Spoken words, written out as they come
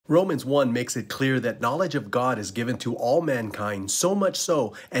Romans 1 makes it clear that knowledge of God is given to all mankind, so much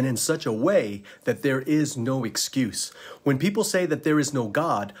so and in such a way that there is no excuse. When people say that there is no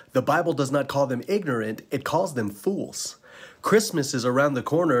God, the Bible does not call them ignorant, it calls them fools. Christmas is around the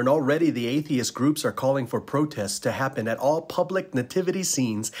corner, and already the atheist groups are calling for protests to happen at all public nativity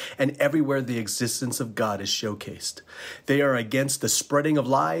scenes and everywhere the existence of God is showcased. They are against the spreading of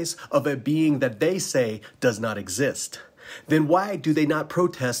lies of a being that they say does not exist. Then why do they not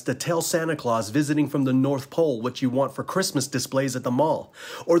protest the Tell Santa Claus visiting from the North Pole what you want for Christmas displays at the mall,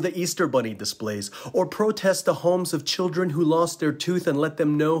 or the Easter Bunny displays, or protest the homes of children who lost their tooth and let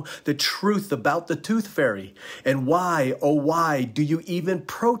them know the truth about the tooth fairy? And why, oh why, do you even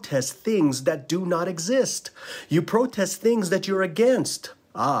protest things that do not exist? You protest things that you're against.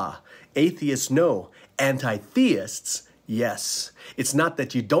 Ah, atheists no, anti-theists, yes. It's not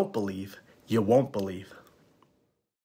that you don't believe, you won't believe.